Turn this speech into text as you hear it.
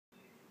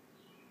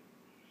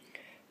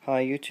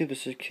Hi YouTube,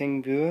 this is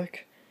King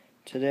Buick.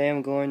 Today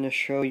I'm going to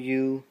show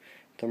you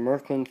the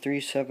Märklin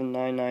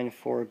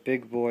 37994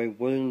 Big Boy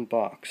wooden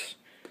box.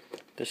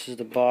 This is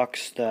the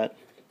box that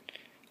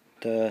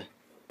the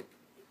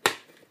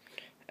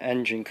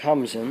engine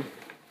comes in.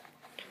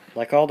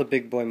 Like all the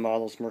Big Boy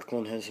models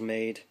Märklin has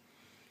made,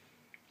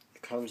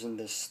 it comes in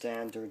this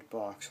standard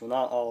box. Well,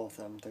 not all of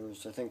them. There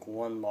was, I think,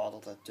 one model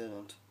that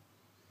didn't.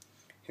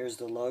 Here's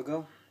the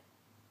logo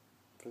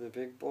for the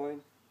Big Boy.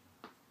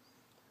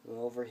 And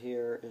over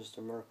here is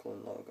the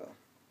Märklin logo.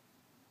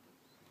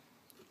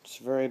 It's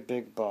a very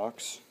big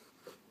box.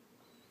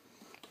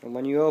 And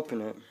when you open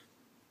it,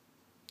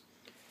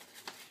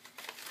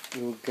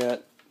 you'll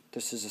get,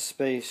 this is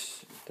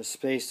the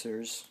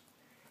spacers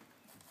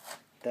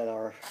that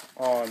are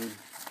on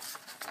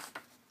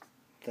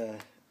the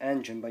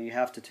engine, but you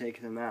have to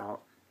take them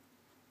out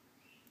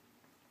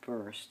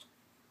first.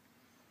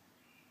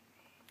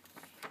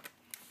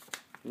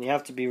 And you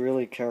have to be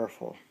really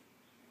careful.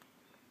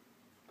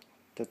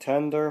 The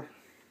tender,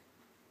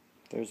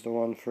 there's the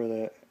one for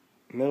the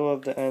middle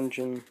of the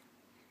engine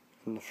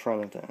and the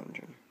front of the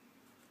engine.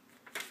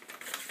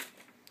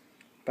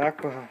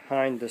 Back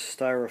behind the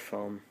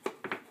styrofoam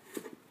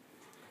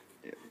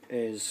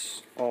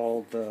is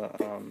all the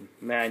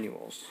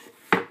manuals,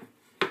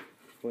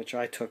 which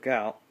I took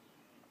out,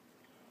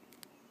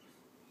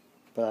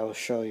 but I will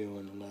show you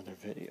in another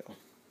video.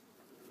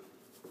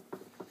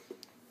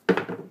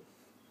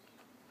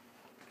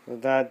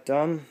 With that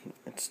done,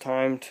 it's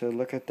time to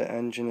look at the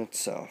engine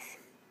itself.